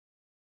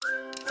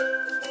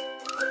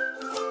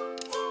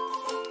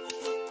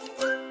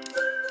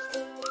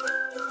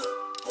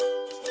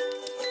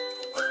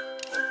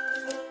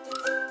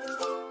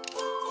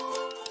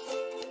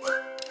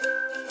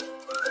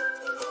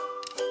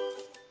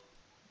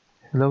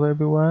Hello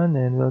everyone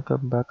and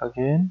welcome back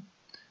again.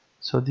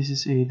 So this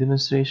is a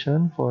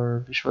demonstration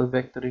for Visual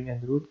Vectoring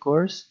Enroute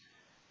course,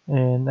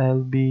 and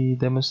I'll be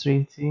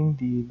demonstrating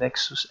the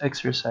NEXUS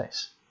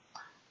exercise.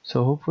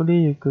 So hopefully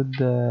you could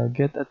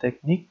get a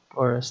technique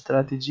or a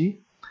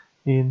strategy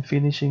in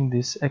finishing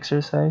this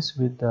exercise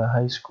with a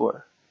high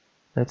score.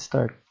 Let's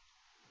start.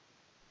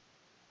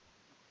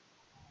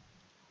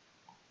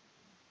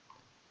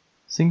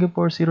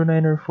 Singapore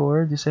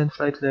 0904, descent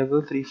flight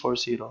level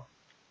 340.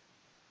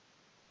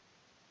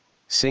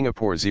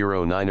 Singapore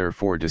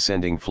 0904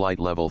 descending flight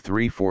level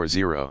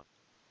 340.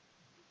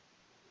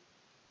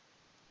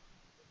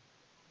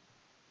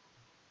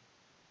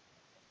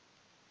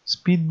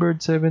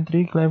 Speedbird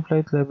 73, climb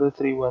flight level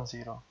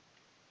 310.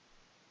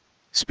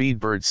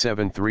 Speedbird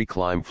 73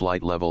 climb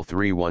flight level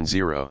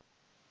 310.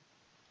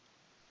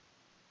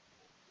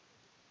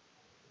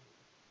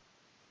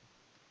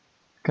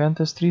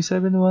 Qantas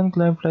 371,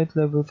 climb flight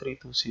level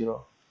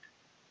 320.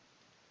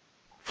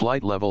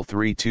 Flight level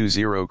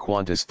 320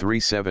 Qantas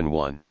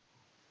 371.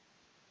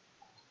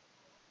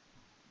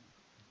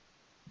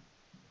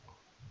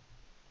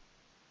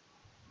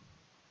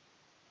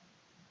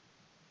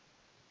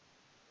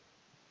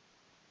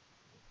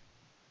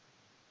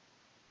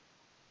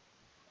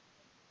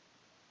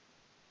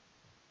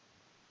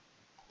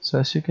 So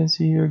as you can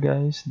see here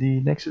guys,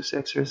 the NEXUS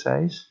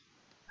exercise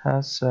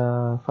has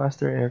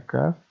faster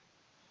aircraft,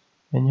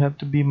 and you have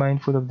to be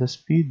mindful of the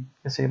speed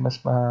kasi mas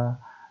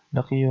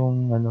malaki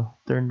yung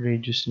turn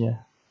radius niya.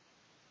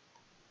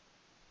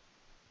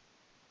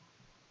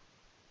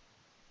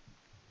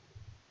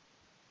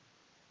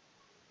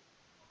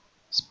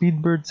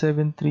 Speedbird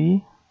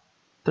 73,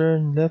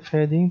 turn left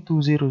heading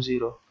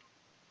 200.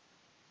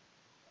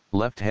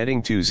 Left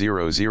heading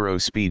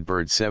 200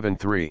 Speedbird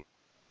 73.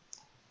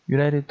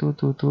 United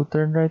 222,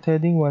 turn right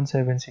heading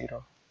 170.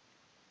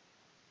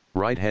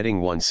 Right heading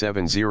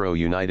 170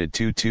 United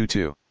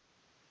 222.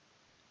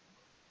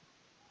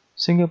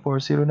 Singapore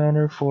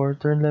 0904,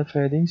 turn left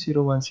heading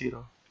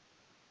 010.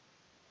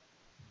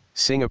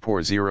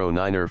 Singapore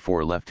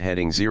 0904 left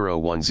heading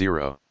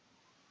 010.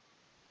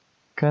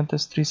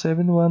 Qantas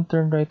 371,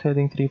 turn right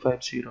heading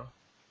 350.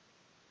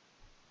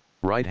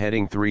 Right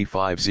heading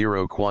 350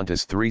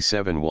 Qantas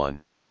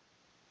 371.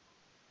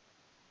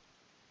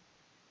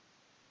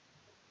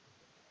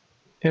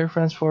 Air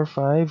France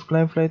 45,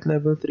 climb flight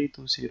level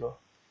 320.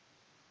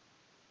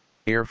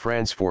 Air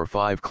France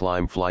 45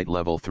 climb flight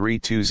level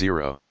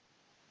 320.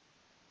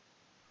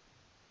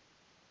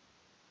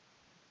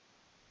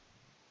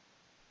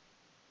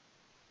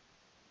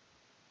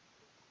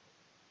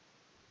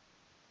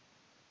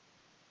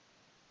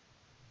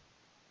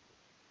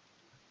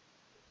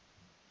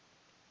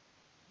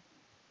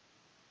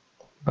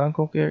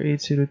 Bangkok Air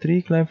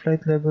 803, climb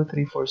flight level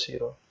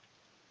 340.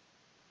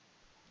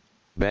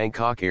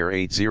 Bangkok Air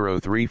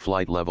 803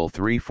 flight level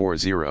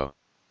 340.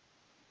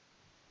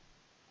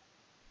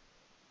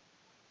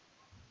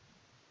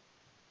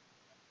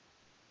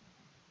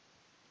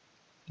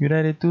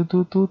 United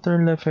 222,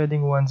 turn left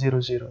heading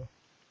 100.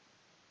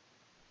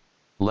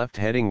 Left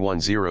heading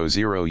 100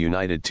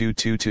 United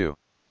 222.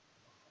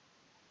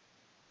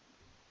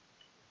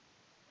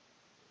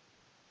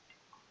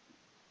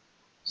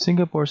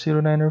 Singapore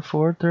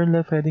 0904, turn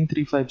left heading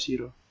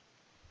 350.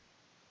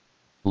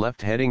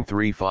 Left heading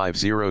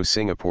 350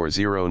 Singapore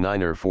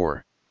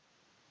 0904.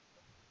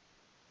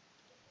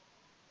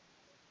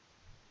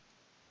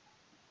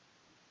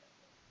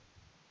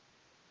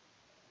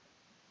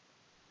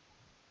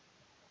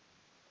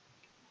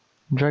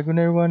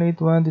 Dragonair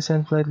 181,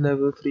 descent flight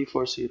level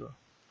 340.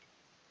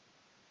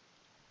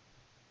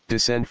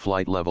 Descend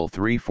flight level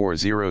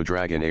 340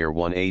 Dragonair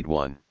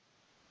 181.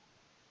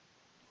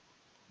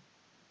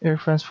 Air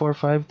France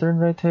 45, turn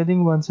right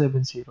heading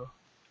 170.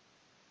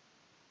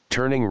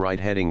 Turning right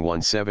heading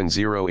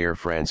 170 Air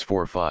France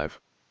 45.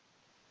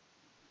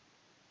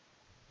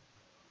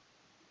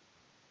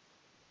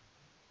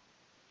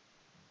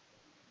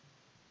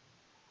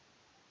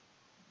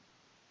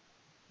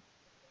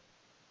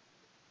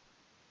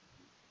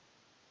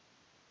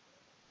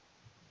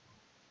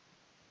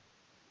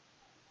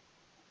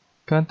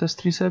 Qantas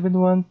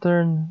 371,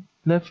 turn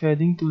left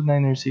heading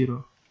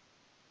 290.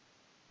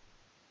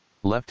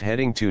 Left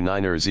heading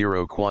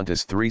 290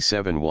 Qantas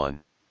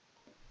 371.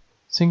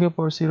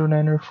 Singapore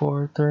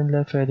 0904, turn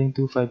left heading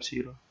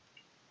 250.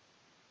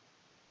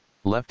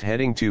 Left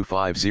heading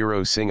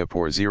 250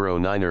 Singapore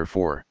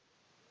 0904.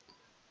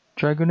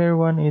 Dragonair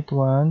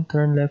 181,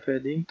 turn left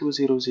heading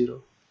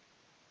 200.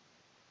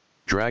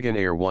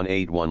 Dragonair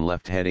 181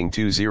 left heading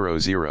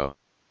 200.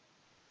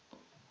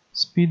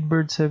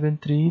 Speedbird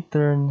 73,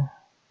 turn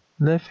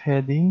left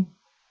heading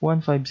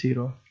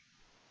 150.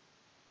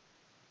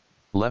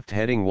 Left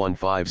heading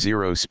 150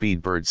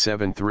 Speedbird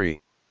 73.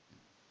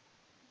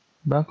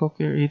 Bangkok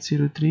Air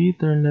 803,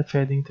 turn left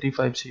heading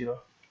 350.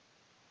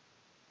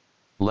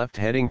 Left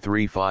heading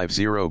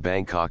 350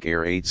 Bangkok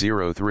Air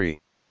 803.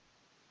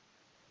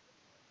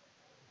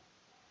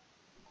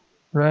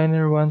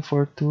 Ryanair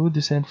 142,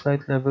 descent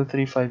flight level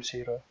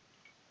 350.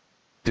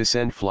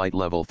 Descend flight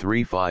level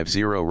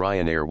 350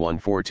 Ryanair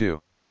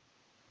 142.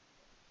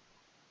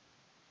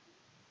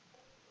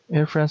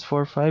 Air France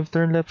 45,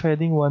 turn left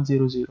heading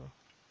 100.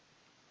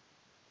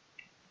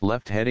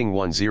 Left heading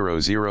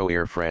 100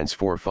 Air France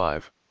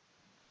 45.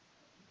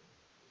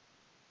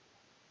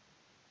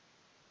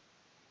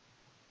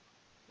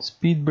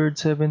 Speedbird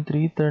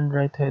 73, turn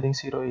right heading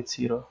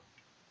 080.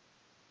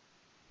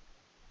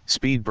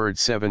 Speedbird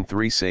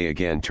 73 say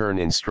again turn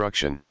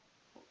instruction.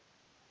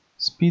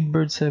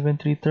 Speedbird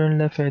 73, turn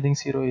left heading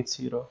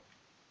 080.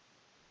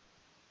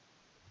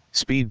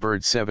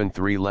 Speedbird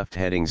 73 left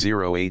heading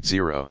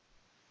 080.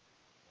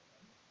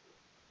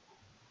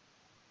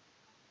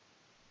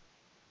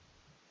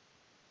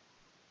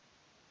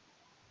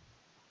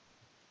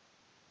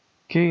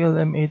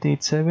 KLM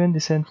 887,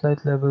 descend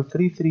flight level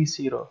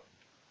 330.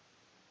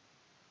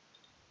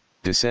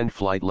 Descend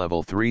flight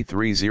level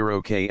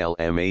 330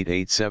 KLM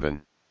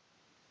 887.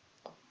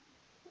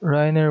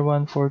 Ryanair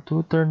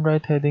 142, turn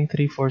right heading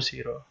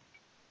 340.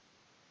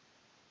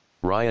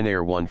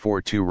 Ryanair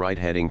 142 right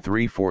heading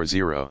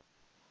 340.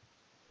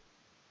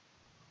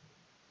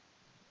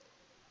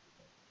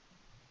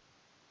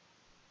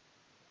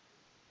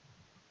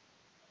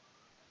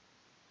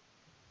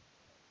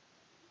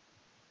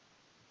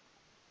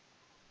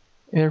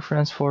 Air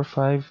France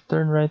 45,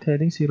 turn right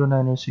heading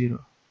 090.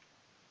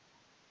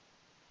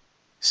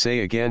 Say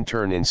again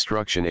turn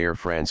instruction Air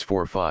France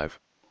 45.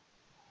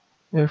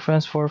 Air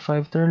France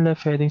 45, turn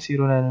left heading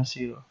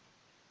 090.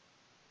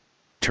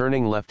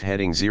 Turning left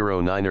heading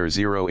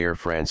 090 Air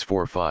France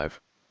 45.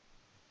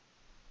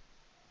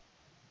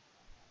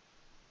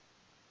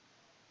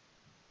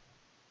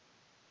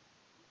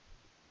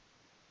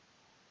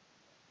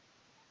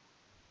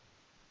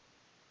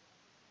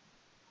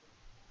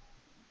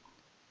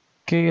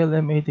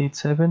 KLM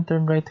 887,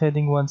 turn right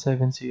heading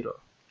 170.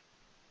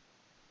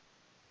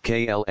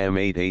 KLM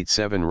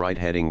 887 right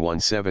heading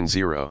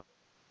 170.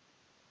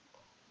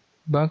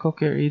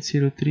 Bangkok Air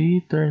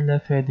 803, turn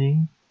left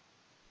heading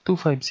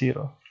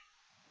 250.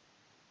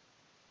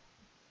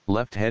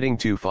 Left heading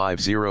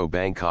 250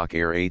 Bangkok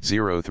Air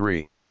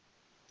 803.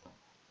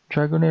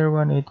 Dragon Air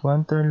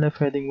 181, turn left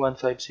heading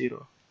 150.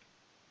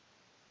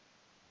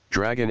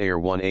 Dragon Air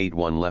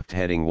 181 left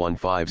heading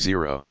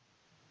 150.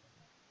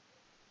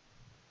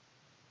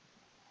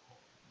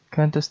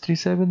 Qantas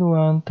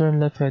 371, turn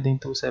left heading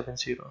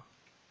 270.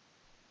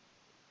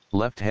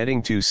 Left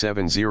heading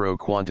 270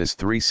 Qantas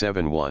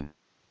 371.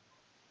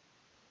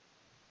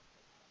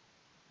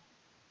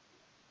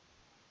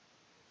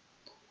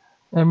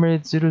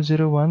 Emirates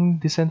 001,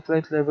 descend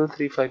flight level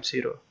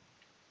 350.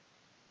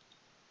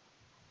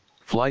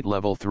 Flight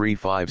level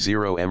 350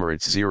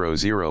 Emirates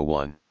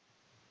 001.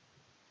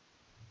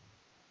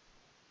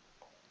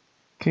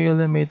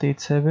 KLM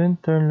 887,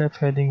 turn left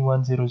heading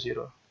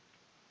 100.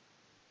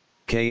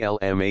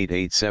 KLM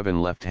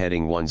 887 left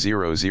heading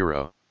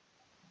 100.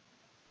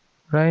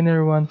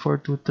 Ryanair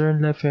 142,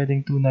 turn left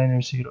heading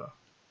 290.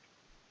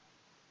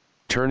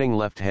 Turning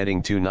left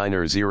heading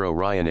 290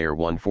 Ryanair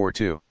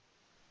 142.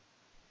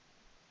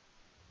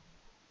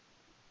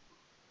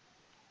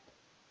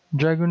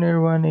 Dragon Air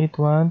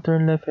 181,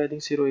 turn left heading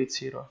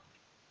 080.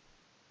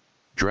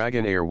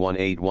 Dragon Air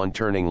 181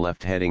 turning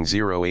left heading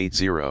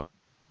 080.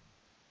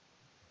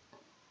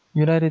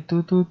 United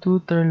 222,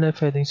 turn left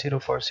heading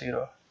 040.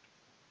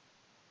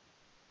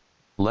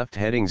 Left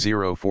heading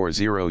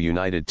 040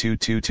 United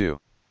 222.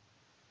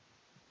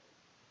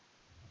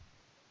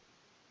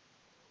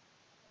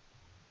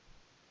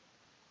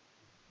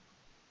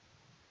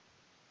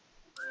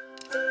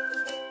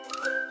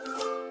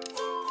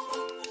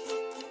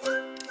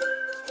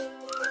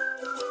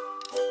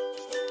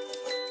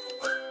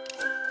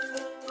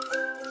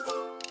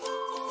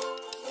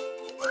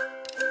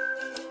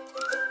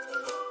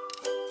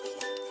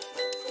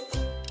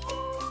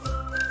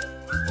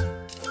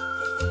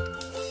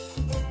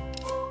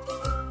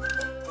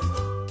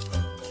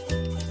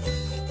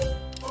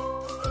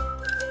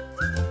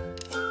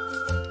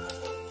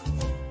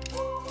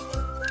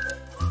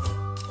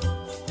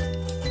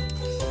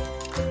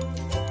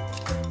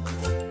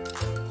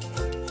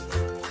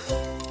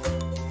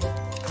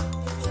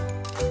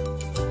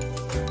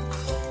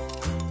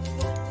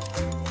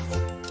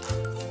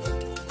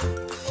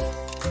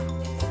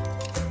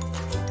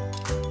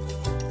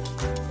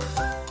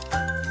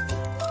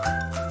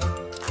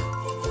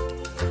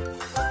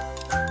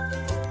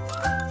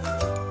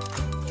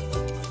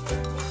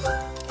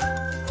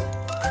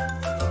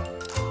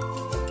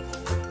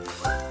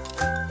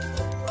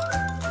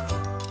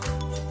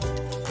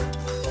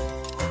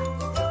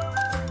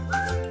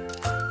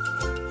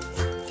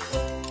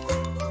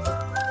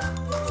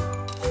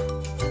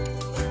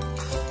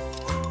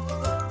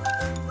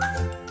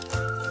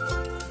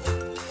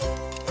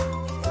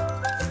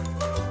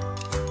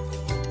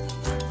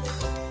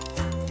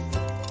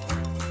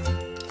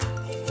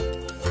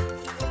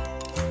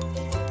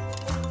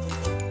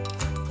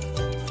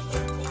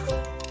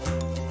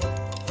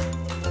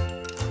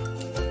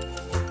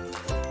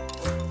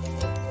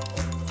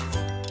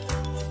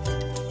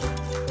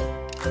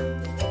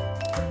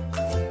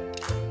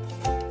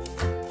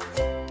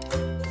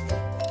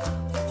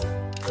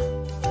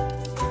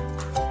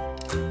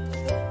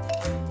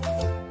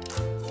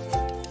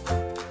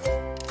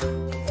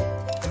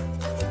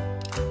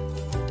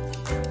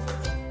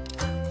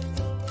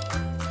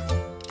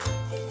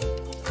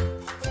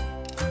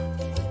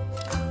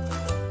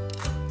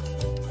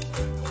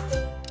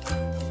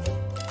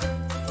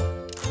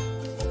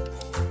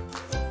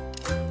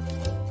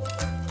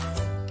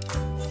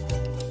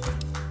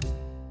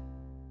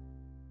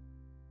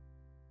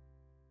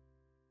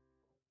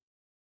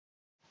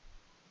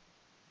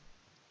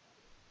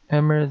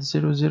 Emirates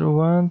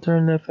 001,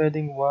 turn left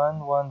heading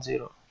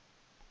 110.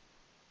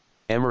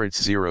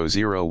 Emirates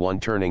 001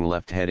 turning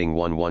left heading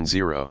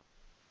 110.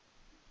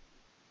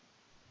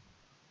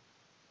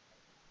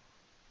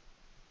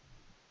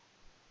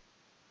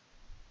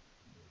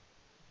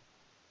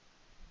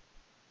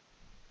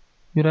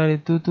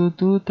 United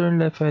 222, turn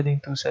left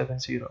heading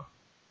 270.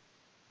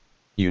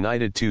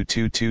 United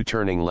 222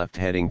 turning left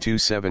heading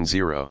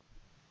 270.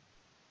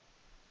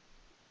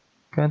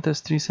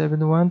 Qantas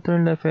 371,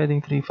 turn left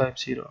heading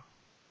 350.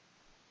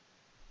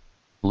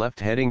 Left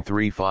heading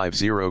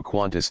 350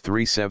 Qantas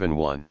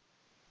 371.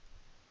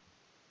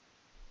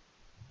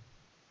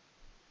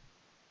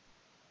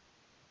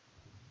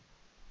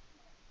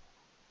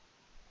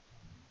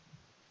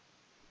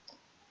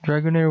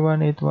 Dragonair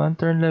 181,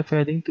 turn left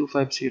heading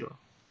 250.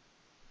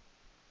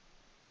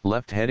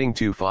 Left heading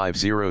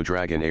 250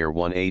 Dragonair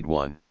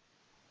 181.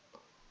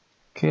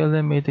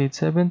 KLM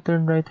 887,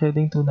 turn right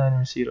heading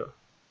 290.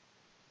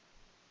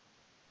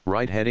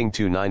 Right heading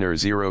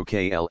 290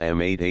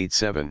 KLM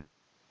 887.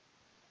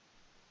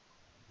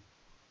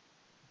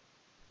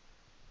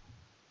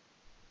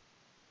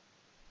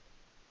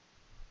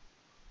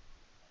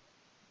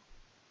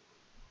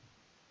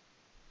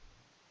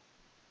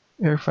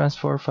 Air France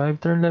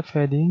 45, turn left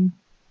heading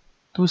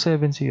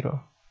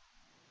 270.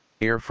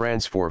 Air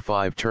France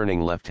 45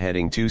 turning left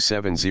heading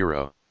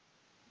 270.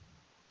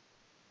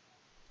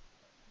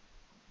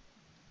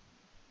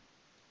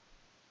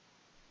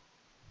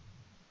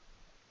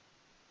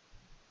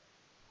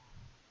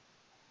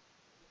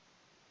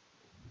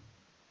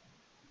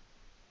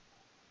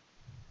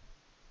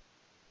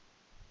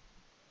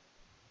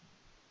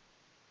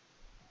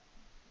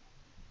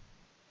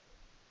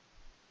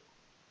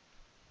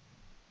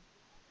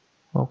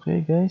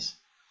 Okay guys,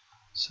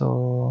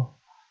 so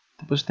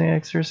tapos na yung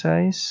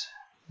exercise.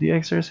 The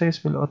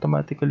exercise will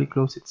automatically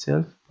close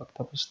itself pag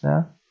tapos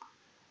na.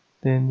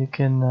 Then you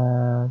can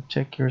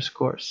check your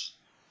scores.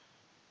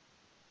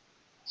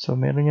 So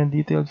meron yung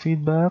detailed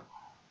feedback.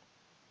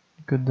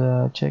 You could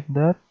check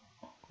that.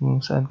 Kung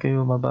saan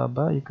kayo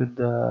mababa, you could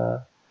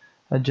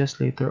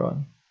adjust later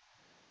on.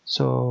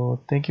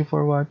 So thank you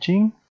for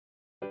watching.